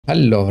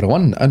Hello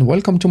everyone and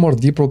welcome to more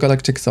Deep Rock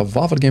Galactic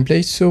survival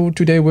gameplay. So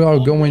today we are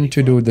going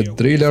to do the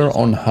driller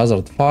on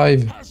Hazard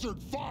 5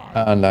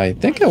 and I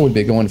think I will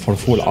be going for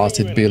full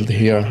acid build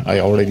here.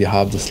 I already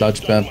have the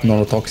sludge pump,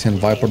 neurotoxin,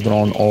 viper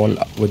drone all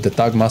with the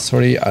tag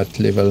mastery at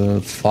level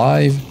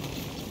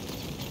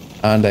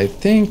 5. And I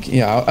think,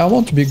 yeah, I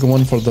want to be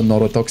going for the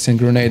neurotoxin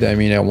grenade. I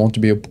mean, I want to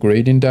be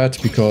upgrading that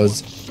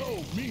because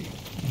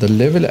the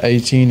level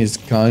 18 is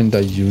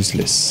kinda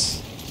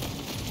useless.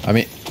 I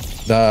mean,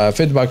 the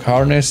feedback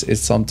harness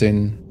is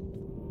something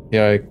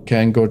here. I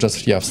can go just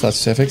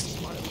status effects.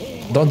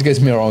 Don't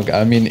get me wrong,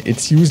 I mean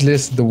it's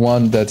useless. The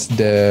one that's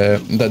the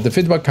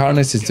feedback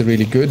harness is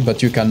really good,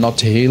 but you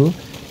cannot heal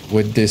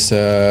with this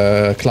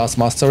class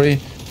mastery,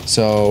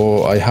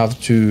 so I have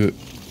to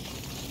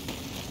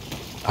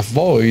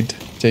avoid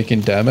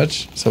taking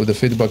damage, so the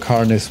feedback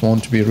harness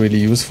won't be really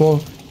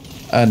useful.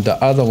 And the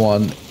other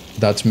one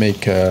that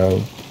make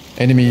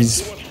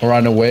enemies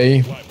run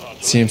away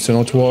seems to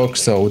not work,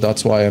 so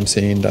that's why I'm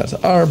saying that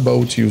are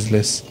both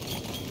useless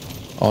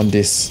on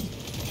this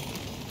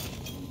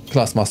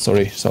class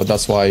mastery. So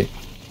that's why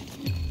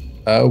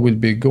I will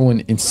be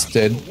going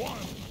instead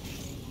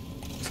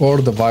for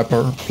the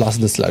viper plus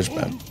the slash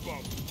bam.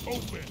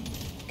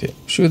 Okay,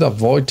 should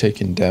avoid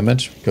taking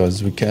damage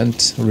because we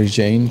can't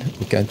regain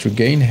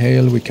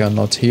hail, we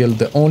cannot heal.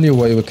 The only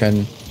way we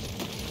can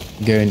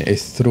gain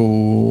is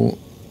through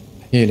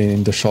healing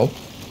in the shop.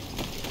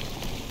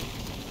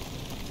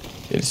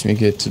 Let me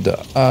get to the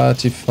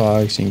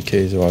artifacts in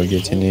case we are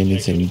getting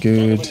anything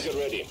good.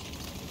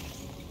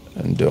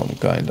 And I'm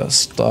kinda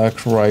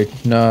stuck right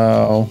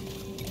now.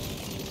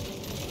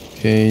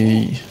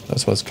 Okay,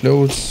 that was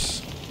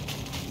close.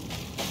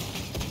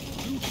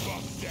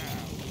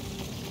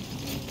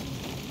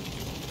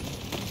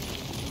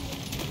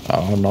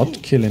 I'm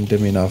not killing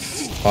them enough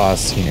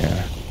fast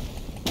here.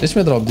 Let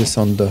me drop this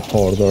on the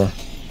hoarder.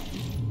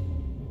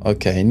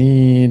 Okay,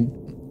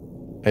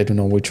 I don't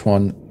know which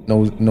one.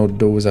 No,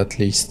 those at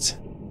least.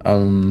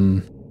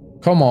 Come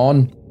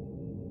on.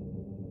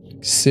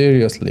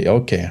 Seriously,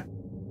 okay.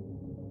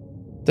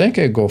 Think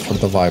I go for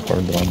the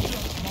viper drone.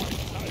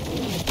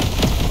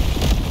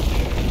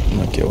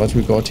 Okay, what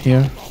we got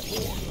here?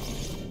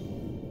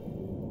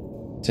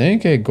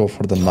 Think I go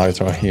for the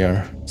nitra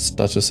here.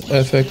 Status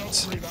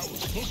effect.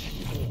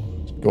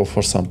 Go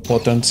for some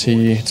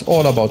potency. It's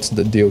all about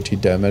the DOT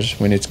damage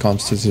when it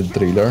comes to the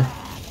driller.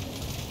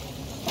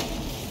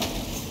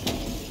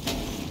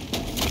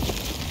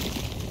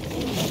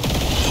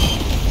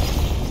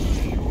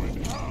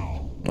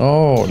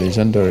 Oh,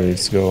 legendary,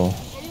 let's go.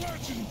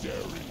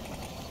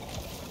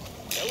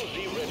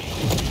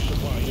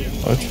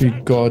 What we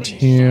got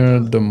here?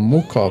 The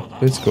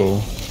mock-up, let's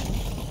go.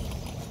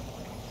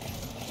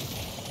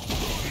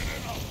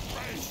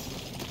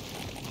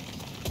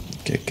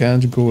 Okay,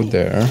 can't go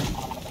there.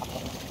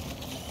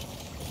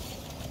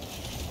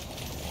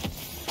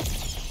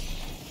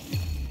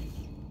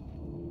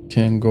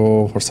 Can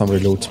go for some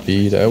reload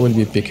speed. I will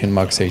be picking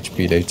max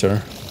HP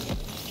later.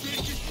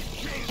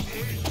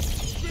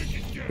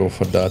 Go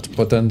for that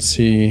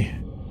potency.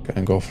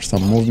 Can go for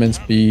some movement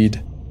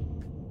speed.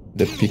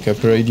 The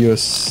pickup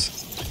radius.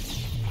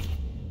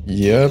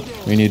 Yep,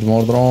 we need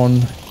more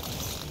drone.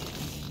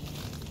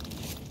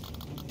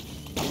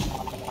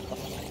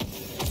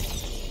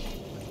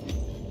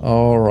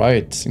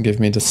 Alright,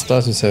 give me the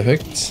status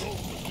effect.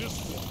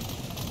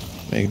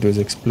 Make those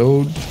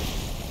explode.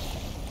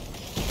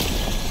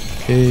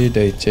 Okay,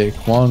 they take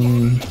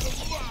one.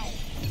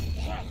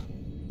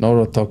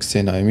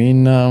 Neurotoxin, I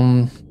mean,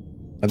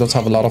 I don't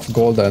have a lot of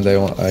gold and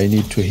I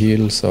need to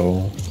heal,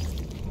 so...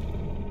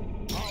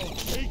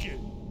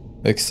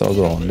 Extra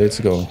drone, let's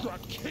go.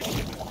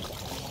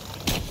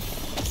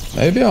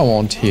 Maybe I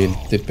won't heal,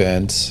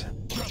 depends.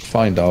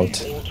 Find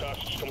out.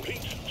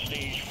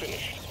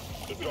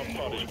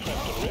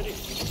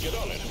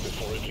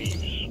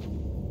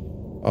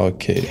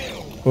 Okay,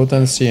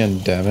 potency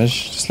and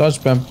damage.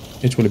 Sludge pump,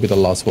 it will be the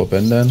last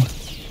weapon then.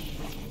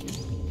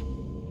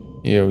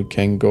 Here we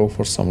can go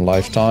for some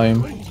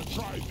lifetime.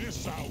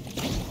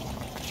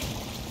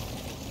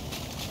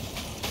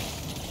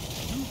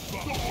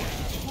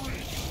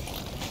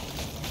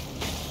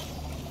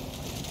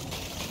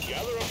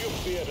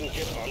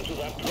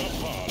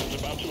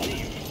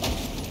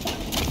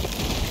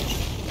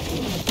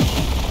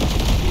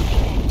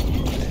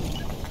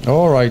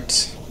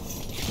 Alright.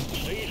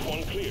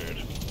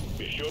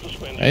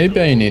 Maybe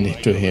I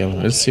need to heal.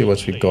 Let's see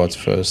what we got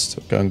first.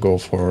 We can go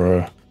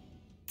for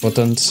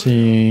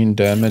potency,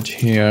 damage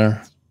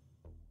here.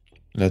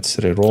 Let's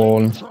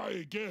reroll.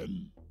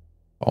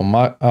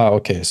 Oh,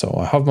 okay, so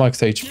I have max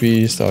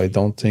HP, so I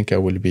don't think I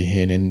will be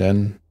healing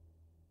then.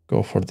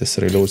 Go for this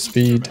reload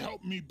speed.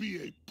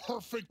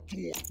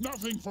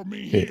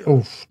 Okay,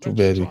 oof, too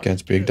bad we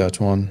can't pick that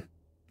one.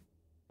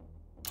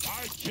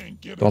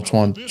 Don't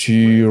want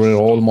to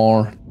reroll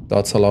more.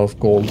 That's a lot of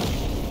gold.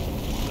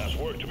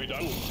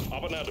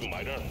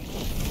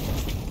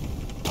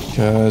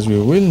 Because we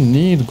will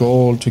need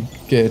gold to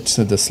get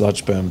the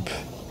sludge pump.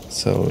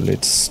 So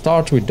let's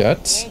start with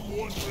that.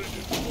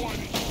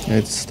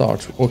 Let's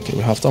start. Okay,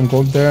 we have some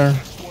gold there.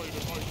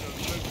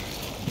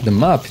 The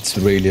map is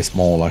really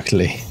small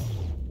actually.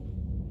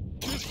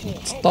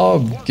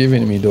 Stop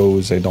giving me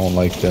those, I don't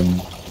like them.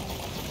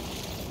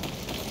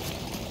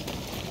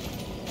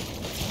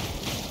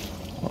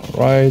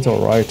 Alright,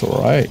 alright,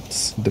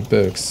 alright. The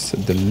bugs,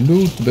 the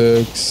loot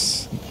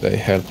bugs, they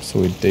help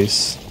with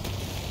this.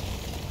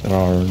 There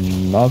are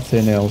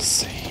nothing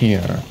else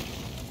here.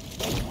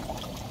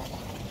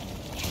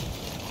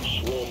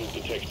 Swarm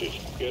detected.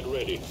 Get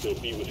ready. They'll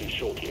be with you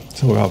shortly.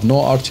 So we have no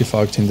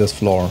artifact in this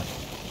floor.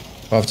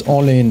 We have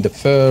only in the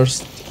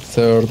first,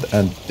 third,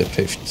 and the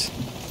fifth.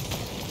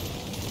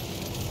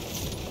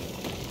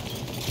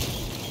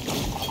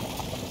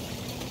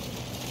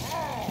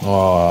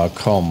 Oh,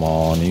 come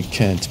on, you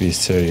can't be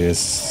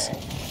serious.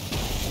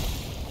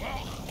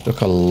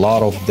 Took a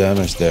lot of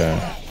damage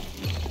there.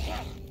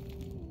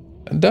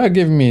 And that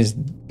gave me...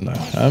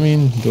 I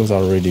mean, those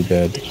are really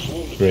bad.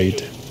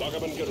 Great.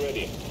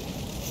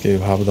 Okay,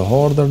 we have the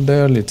hoarder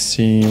there. Let's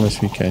see what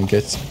we can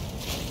get.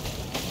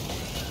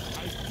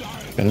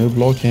 Can we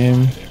block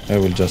him? I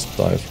will just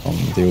die from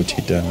the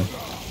OT damage.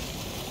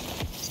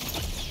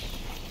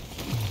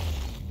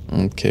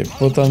 Okay,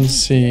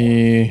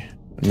 potency.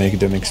 Make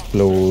them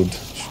explode.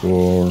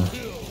 Sure.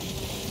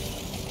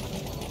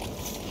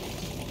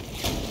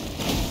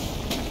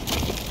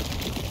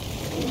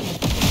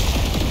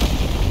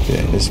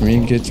 Okay, let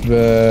me get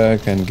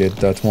back and get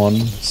that one.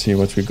 See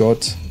what we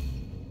got.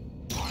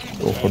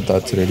 Go for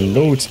that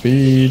reload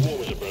speed.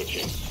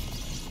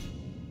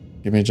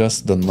 Give me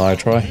just the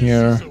nitra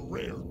here.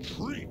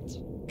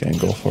 Can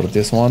go for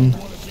this one.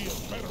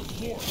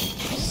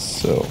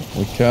 So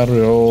we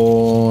carry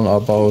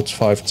on about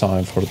 5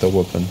 times for the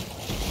weapon.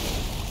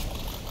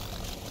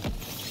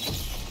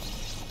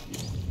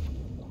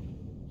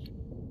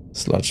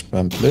 Sludge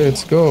pump,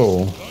 let's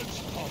go.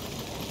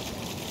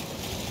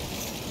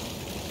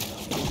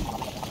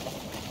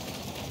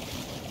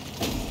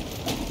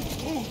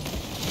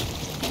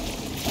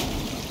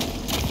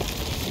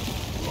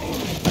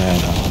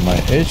 And my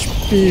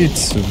HP,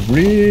 it's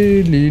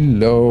really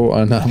low,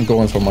 and I'm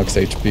going for max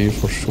HP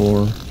for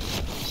sure.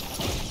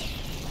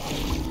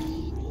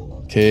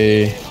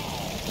 Okay,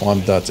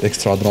 want that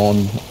extra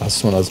drone as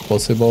soon as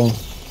possible.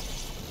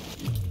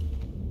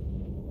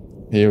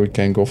 Here we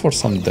can go for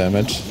some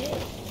damage.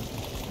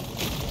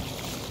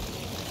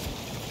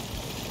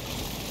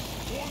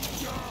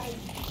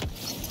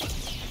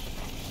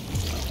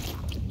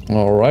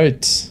 All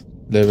right,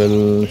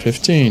 level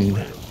 15.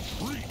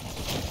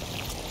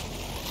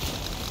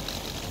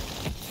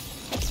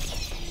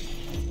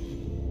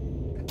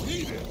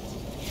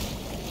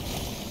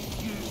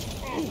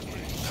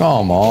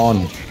 Come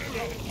on.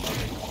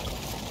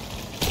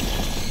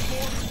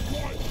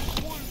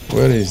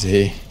 Where is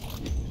he?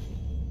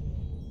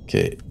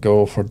 Okay,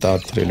 go for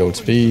that reload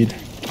speed.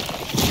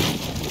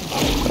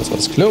 That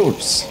was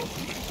close.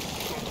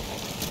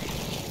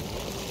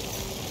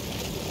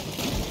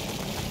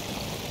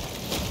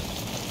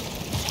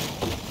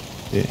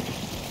 Okay.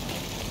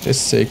 Let's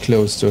stay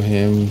close to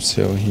him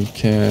so he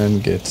can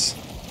get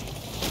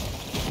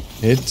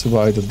hit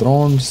by the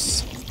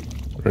drones.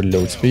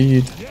 Reload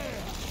speed.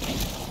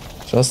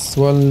 Just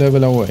 1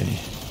 level away.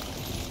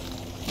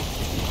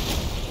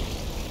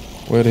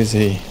 Where is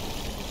he?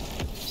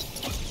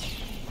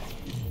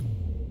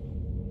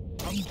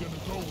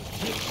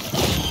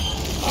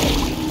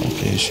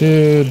 Okay,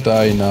 should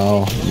die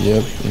now.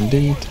 Yep,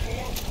 indeed.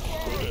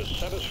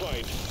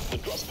 Satisfied. The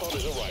drop pod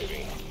is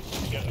arriving.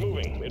 Get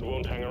moving. It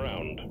won't hang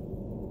around.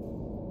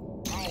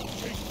 I'll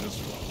take this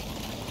one.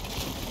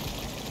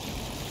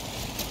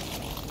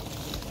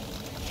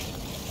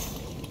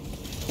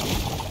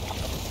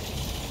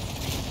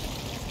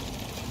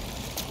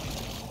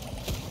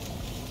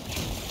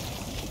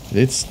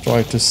 Let's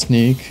try to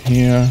sneak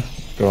here,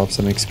 grab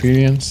some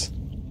experience.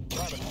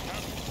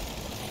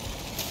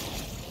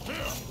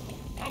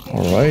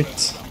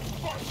 Alright.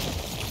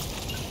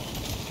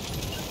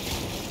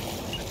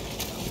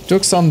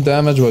 Took some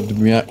damage, but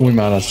we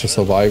managed to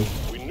survive.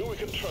 We knew we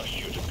could trust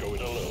you to go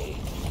it alone.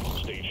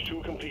 Stage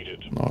 2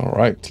 completed.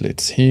 Alright,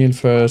 let's heal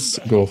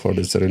first. Go for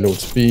this reload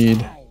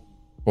speed.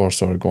 Or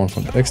sorry, going for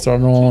the extra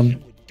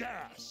run.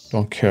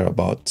 Don't care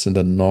about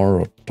the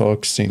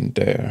neurotoxin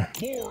there.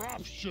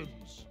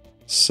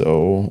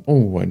 So,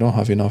 oh, I don't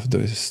have enough of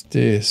this. This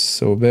is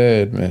so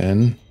bad,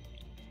 man.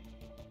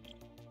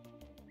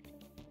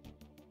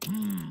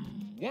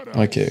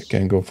 Okay,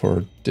 can go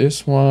for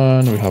this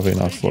one. We have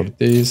enough for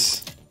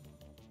this.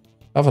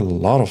 I have a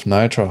lot of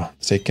nitra.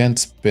 They can't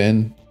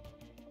spin.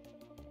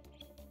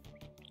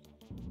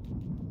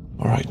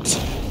 Alright.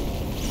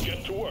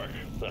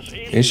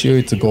 Issue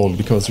it's gold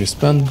because we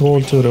spent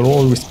gold to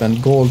reroll, we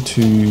spent gold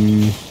to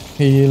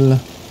heal.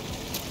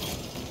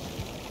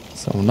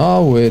 So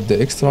now with the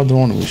extra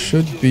drone we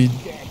should be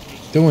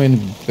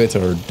doing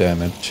better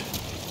damage.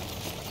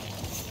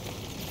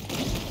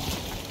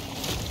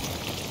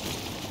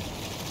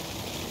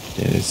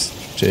 Let's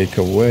take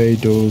away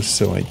those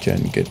so I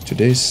can get to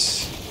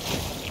this.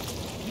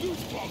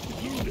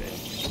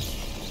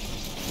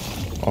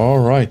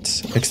 Alright,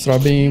 extra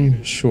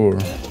beam, sure.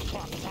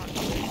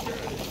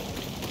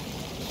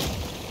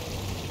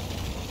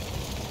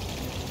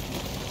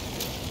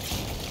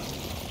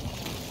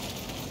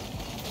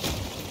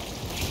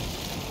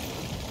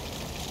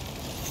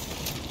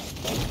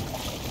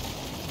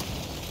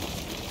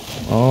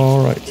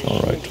 Alright.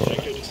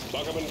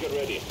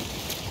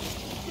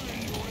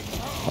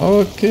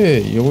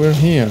 Okay, you were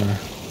here.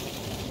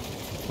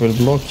 We'll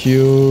block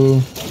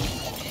you.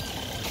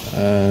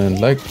 And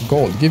like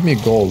gold, give me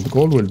gold.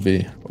 Gold will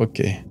be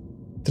okay.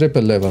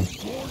 Triple level.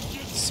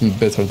 It's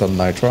better than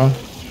Nitra.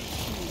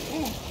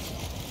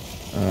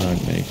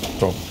 Let me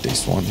drop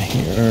this one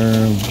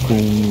here.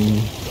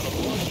 Boom.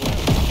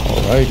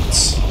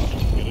 Alright.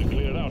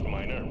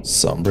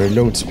 Some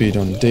reload speed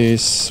on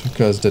this,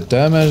 because the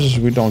damage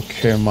we don't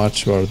care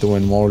much. We're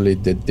doing morely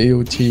the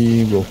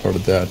duty. Go for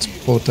that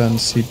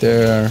potency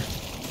there.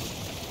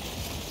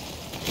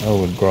 I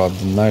will grab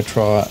the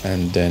Nitra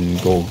and then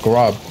go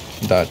grab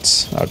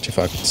that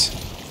artifact.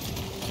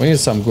 We need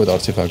some good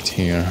artifact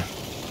here.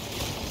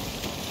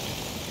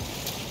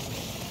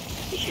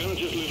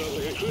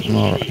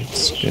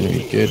 Alright, can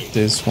we get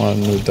this one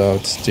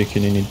without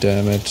taking any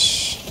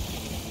damage?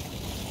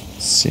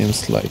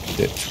 Seems like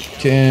that we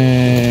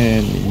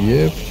can.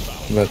 Yep,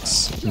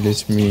 but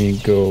let me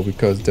go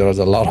because there is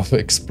a lot of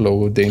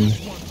exploding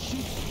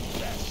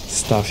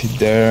stuff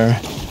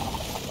there.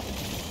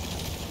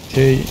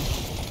 Okay,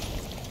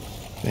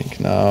 I think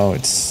now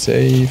it's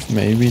safe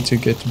maybe to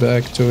get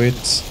back to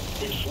it.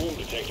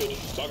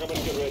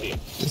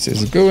 This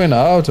is going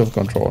out of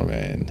control,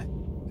 man.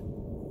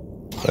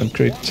 One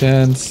crit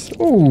chance.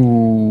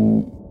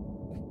 Ooh.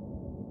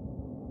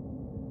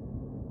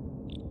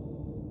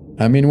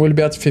 I mean, we'll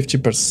be at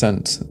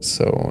 50%,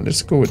 so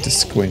let's go with the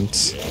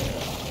squint.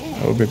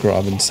 I'll be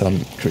grabbing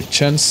some crit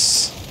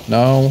chance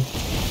now.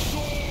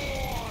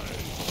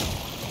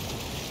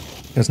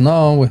 Because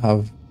now we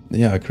have,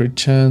 yeah, crit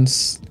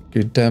chance,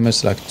 good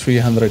damage, like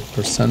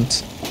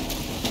 300%.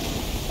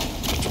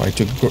 Try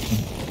to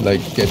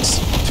like get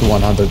to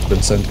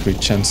 100% crit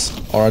chance,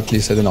 or at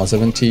least I don't know,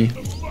 70.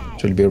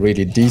 It will be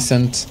really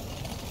decent.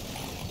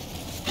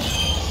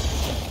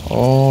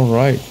 All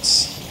right,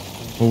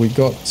 what we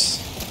got?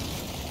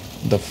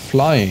 The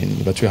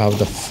flying, but we have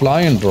the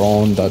flying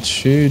drone that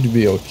should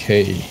be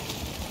okay.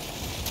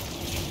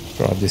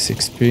 Grab this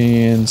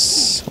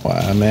experience.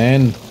 Wow,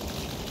 man.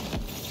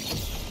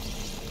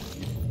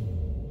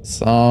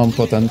 Some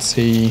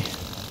potency.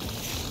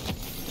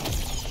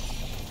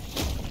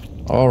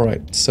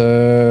 Alright,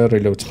 so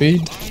reload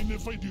speed.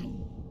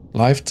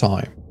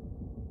 Lifetime.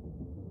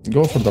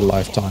 Go for the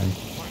lifetime.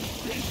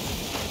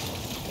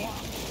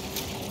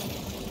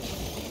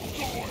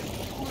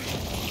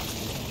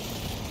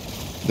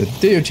 The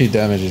DOT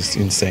damage is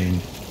insane.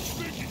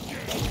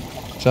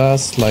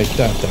 Just like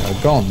that, they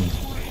are gone.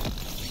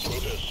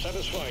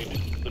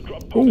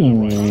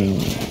 Ooh.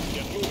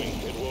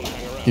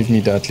 Give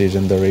me that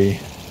legendary.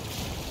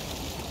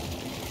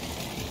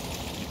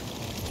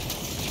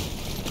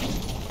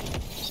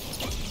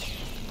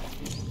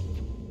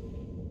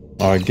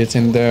 Alright, get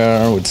in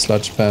there with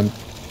sludge pump,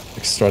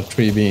 extra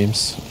 3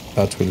 beams.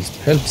 That will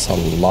help a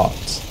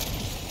lot.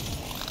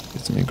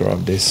 Let me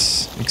grab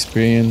this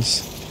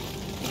experience.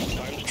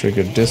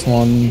 Trigger this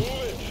one.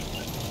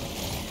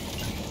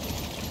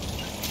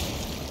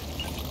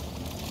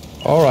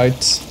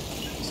 Alright,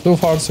 so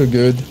far so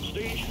good.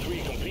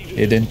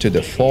 Head into the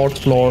 4th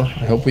floor.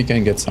 I hope we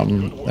can get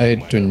some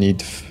aid to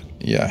need,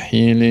 yeah,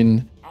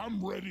 healing.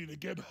 I'm ready to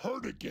get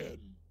hurt again.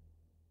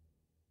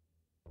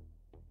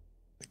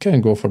 I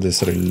can go for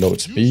this reload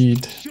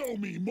speed.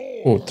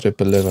 Oh,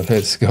 triple level,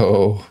 let's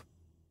go.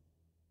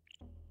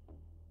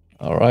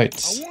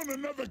 Alright.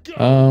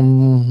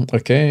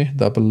 Okay,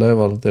 double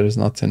level, there is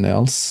nothing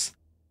else.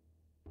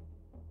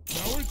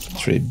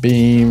 3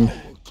 beam.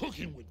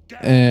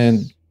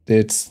 And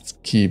let's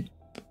keep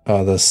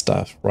other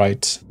stuff,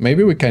 right?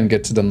 Maybe we can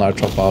get to the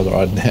nitro powder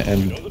at the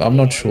end. I'm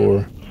not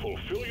sure.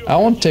 I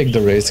won't take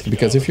the risk,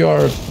 because if you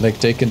are like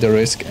taking the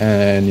risk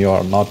and you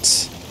are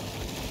not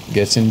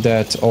getting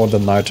that, all the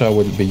nitro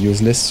will be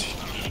useless.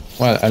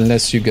 Well,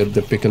 unless you get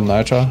the pickle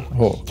nitro.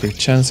 Oh, quick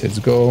chance, let's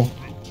go.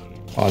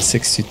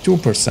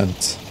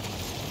 62%.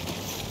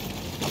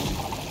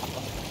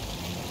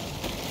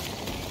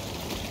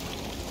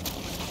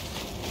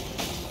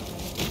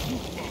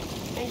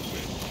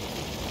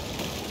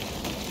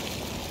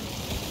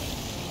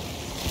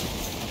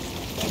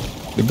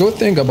 The good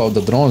thing about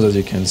the drones, as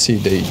you can see,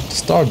 they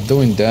start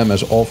doing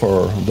damage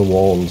over the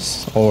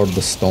walls or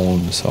the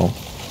stone, so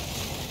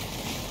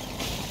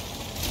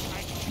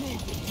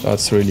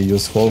that's really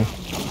useful.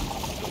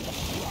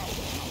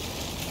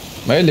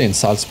 Mainly in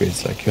salt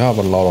speeds, like you have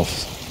a lot of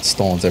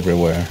stones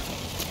everywhere.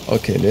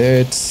 Okay,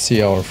 let's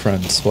see our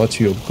friends, what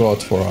you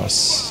got for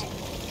us.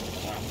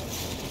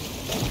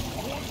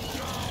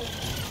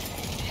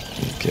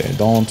 Okay,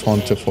 don't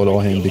want to follow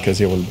him because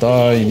he will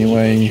die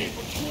anyway.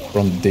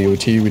 From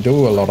DOT, we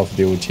do a lot of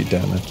DOT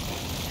damage.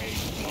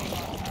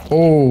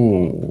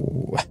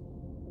 Oh,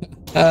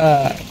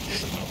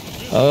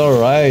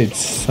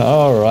 Alright,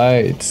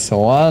 alright. So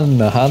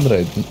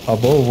 100,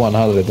 above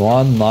 100,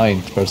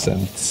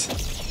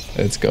 19%.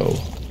 Let's go.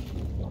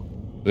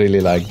 Really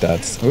like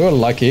that. We were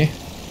lucky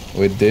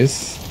with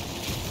this.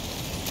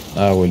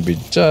 I will be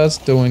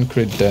just doing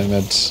crit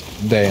damage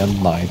day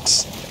and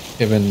night.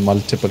 Even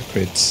multiple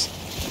crits,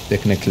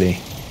 technically.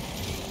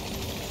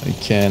 I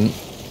can.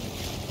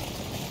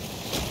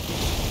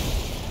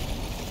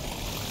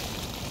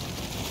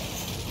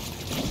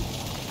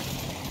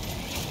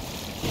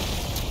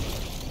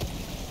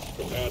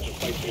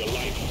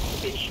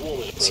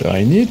 So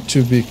I need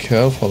to be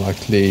careful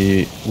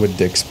actually with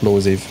the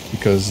explosive,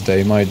 because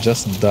they might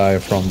just die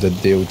from the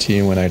DOT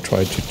when I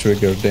try to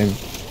trigger them.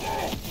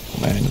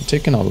 Man, I'm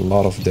taking a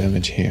lot of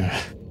damage here.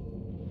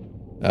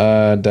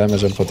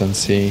 Damage and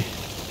potency,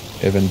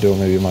 even though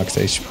maybe max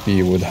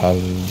HP would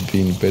have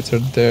been better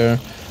there.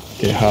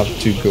 They have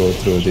to go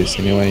through this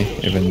anyway,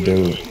 even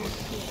though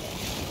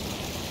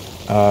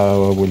I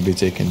will be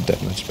taking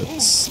damage, but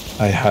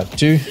I had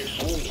to.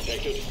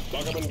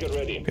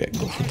 Okay,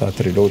 go for that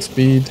reload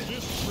speed.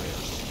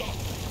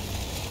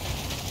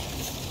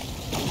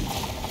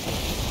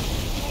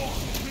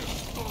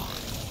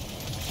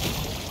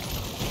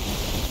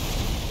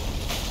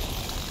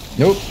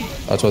 Nope,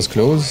 that was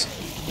close.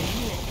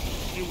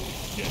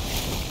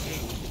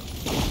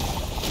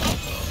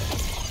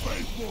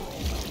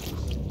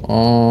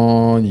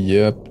 Oh,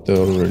 yep,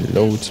 the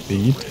reload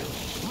speed.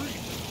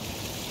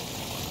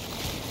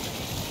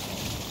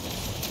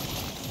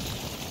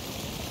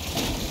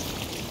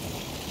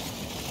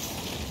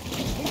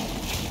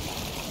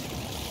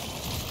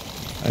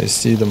 I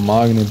see the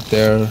magnet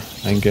there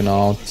hanging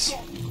out.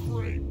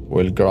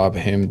 We'll grab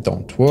him,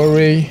 don't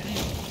worry.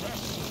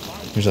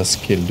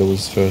 Just kill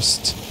those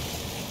first.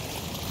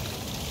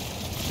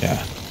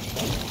 Yeah.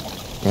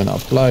 When I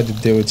apply the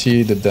DOT,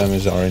 the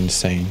damage are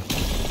insane.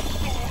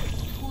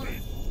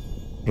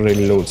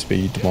 Reload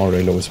speed, more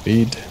reload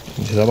speed.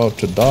 He's about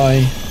to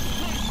die.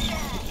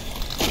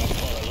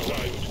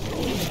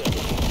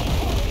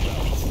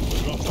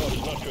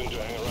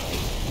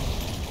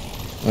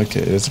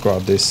 Okay, let's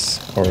grab this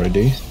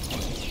already.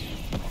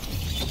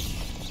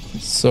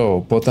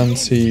 So,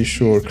 potency,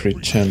 sure,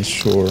 crit chance,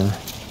 sure.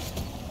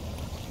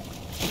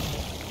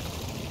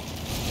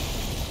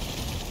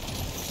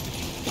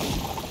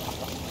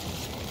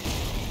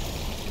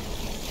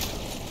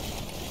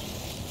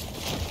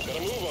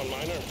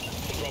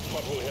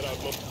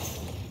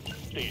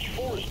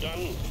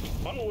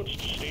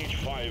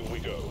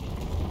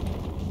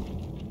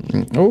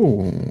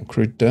 Oh,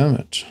 crit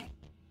damage.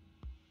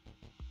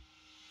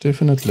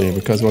 Definitely,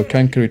 because we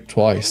can crit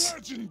twice.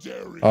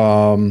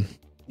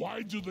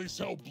 Why do they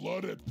sell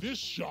blood at this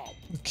shop?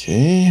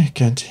 Okay,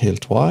 can't heal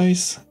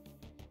twice.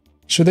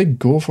 Should I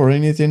go for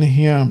anything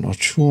here? I'm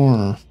not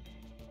sure.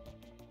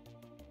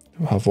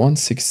 I have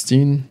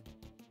 116.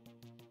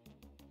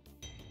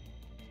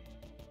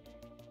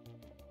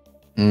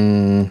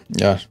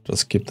 Yeah,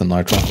 just keep the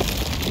nitro.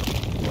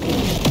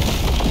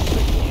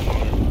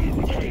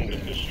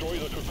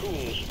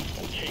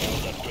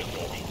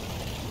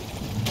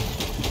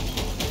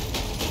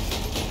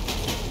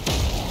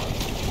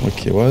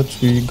 Okay, what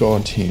we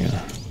got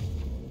here?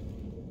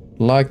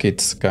 Like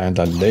it's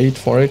kinda late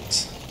for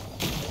it.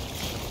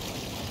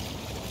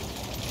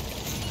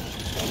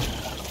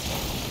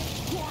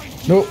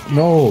 No,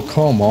 no,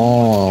 come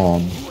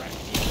on.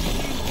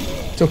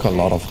 Took a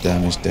lot of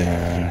damage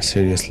there,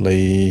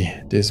 seriously.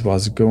 This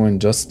was going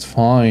just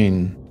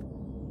fine.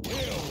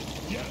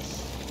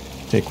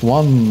 Take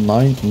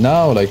 1-9,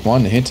 now like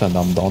one hit and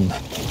I'm done.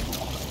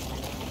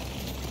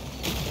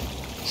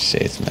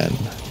 Shit, man.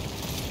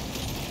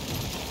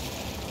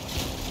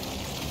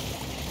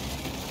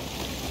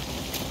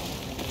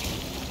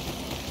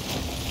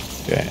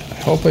 Okay,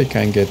 I hope I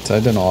can get, I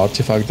don't know,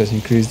 artifact that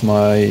increased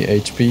my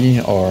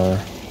HP or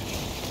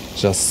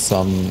just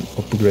some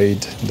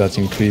upgrade that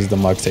increased the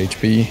max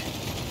HP.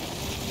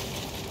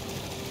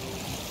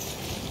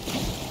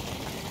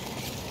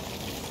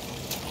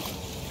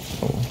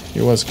 Oh,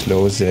 he was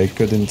close, I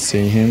couldn't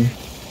see him.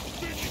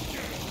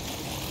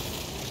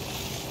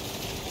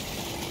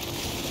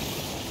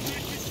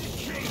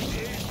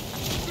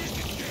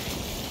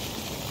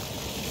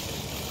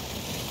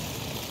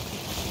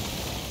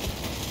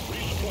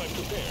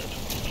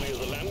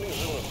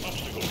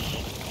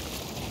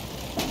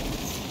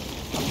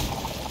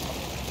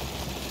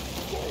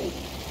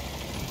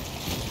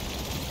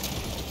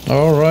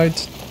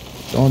 Alright,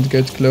 don't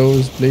get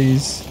close,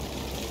 please.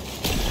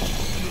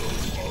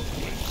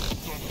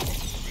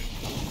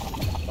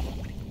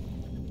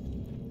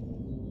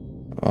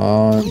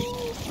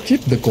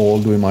 Keep the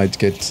gold, we might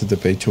get the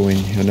pay to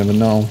win, you never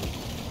know.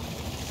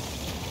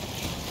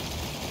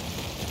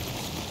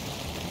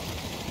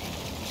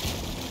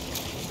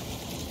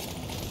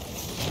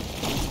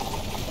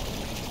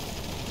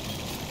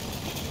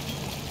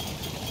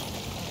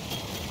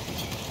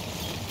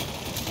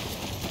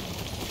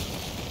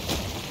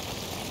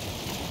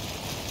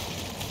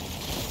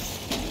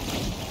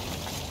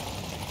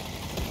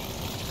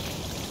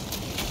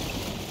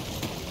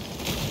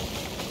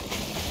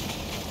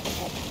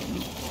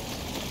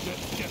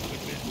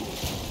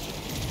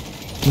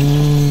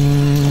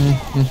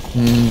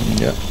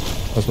 Yeah,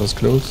 that was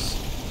close.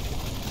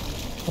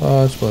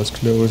 That was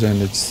close,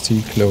 and it's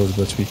still close,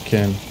 but we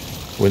can...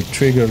 We'll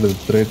trigger the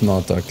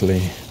dreadnought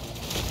actually.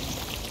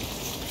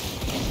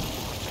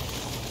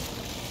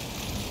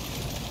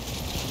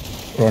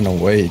 Run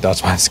away,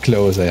 that was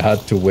close. I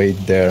had to wait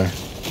there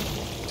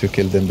to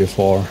kill them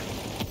before.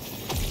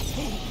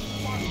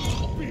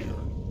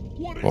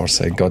 Of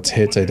course I got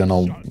hit, I don't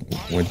know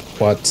with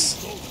what.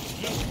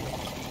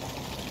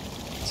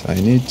 So I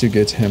need to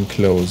get him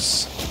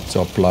close to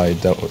apply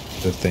the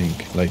thing,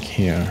 like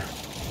here.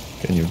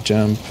 Can you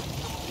jump?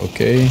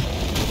 Okay.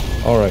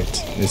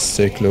 Alright, let's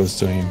stay close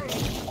to him.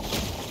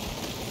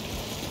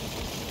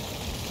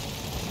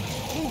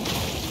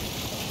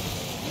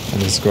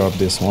 And let's grab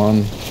this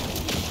one.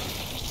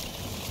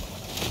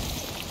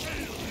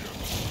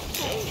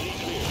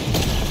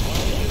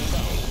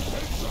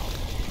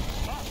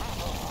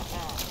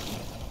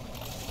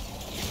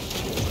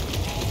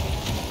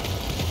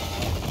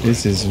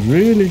 This is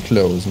really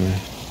close, man.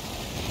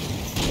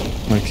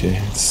 Okay,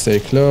 stay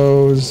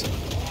close.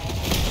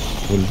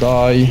 We'll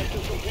die.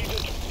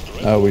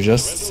 We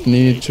just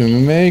need to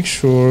make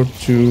sure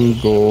to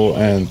go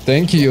and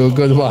thank you,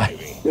 goodbye.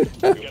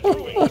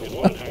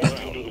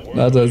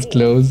 That was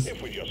close.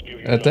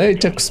 They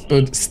took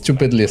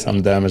stupidly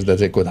some damage that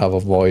they could have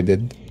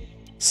avoided.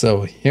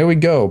 So here we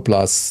go,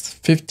 plus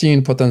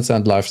 15 potency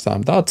and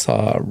lifetime. That's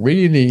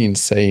really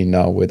insane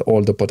now with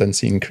all the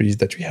potency increase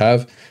that we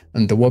have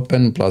and the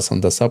weapon plus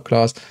on the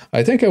subclass.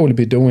 I think I will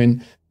be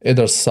doing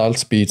either salt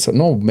speed, so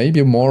no,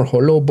 maybe more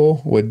hollow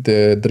bow with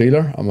the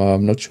driller.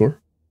 I'm not sure.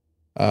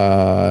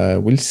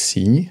 We'll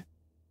see.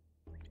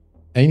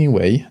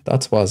 Anyway,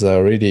 that was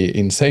a really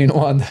insane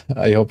one.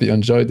 I hope you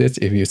enjoyed it.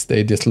 If you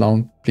stayed this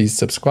long, please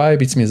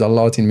subscribe. It means a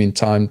lot. In the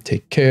meantime,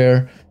 take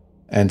care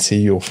and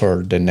see you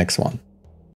for the next one.